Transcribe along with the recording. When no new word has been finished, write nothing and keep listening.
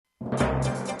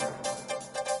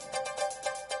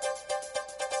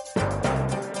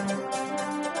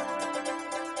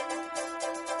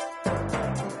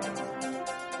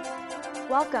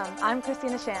Welcome, I'm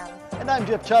Christina Shams. And I'm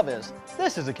Jeff Chavez.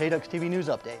 This is a KDUX TV News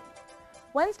Update.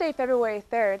 Wednesday, February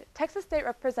 3rd, Texas State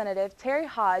Representative Terry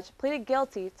Hodge pleaded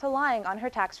guilty to lying on her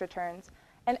tax returns,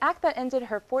 an act that ended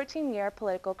her 14-year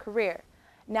political career.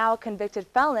 Now a convicted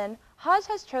felon, Hodge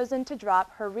has chosen to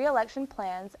drop her re-election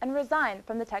plans and resign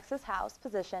from the Texas House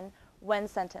position when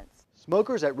sentenced.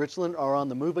 Smokers at Richland are on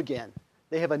the move again.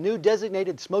 They have a new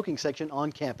designated smoking section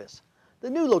on campus. The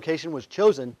new location was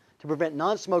chosen to prevent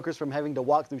non-smokers from having to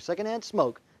walk through secondhand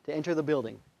smoke to enter the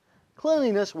building.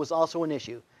 Cleanliness was also an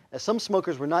issue, as some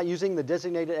smokers were not using the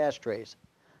designated ashtrays.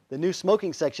 The new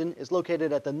smoking section is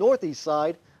located at the northeast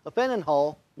side of Fannin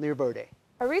Hall near Verde.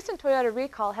 A recent Toyota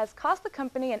recall has cost the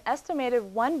company an estimated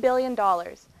 $1 billion.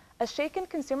 A shaken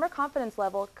consumer confidence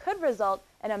level could result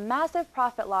in a massive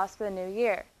profit loss for the new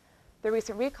year. The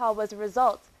recent recall was a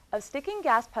result of sticking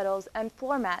gas pedals and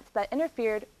floor mats that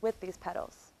interfered with these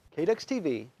pedals. KDUX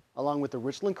TV, along with the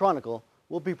Richland Chronicle,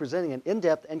 will be presenting an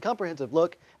in-depth and comprehensive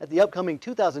look at the upcoming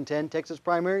 2010 Texas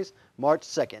primaries, March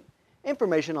 2nd.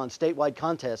 Information on statewide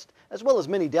contests, as well as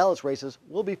many Dallas races,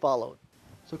 will be followed.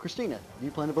 So Christina, do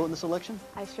you plan to vote in this election?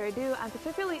 I sure do. I'm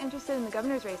particularly interested in the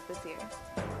governor's race this year.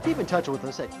 Keep in touch with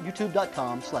us at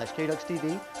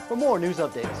youtube.com/KDUXTV for more news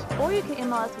updates. Or you can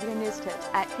email us with your news tips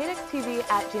at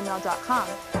kduxtv@gmail.com.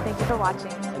 Thank you for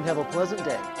watching. And have a pleasant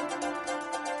day.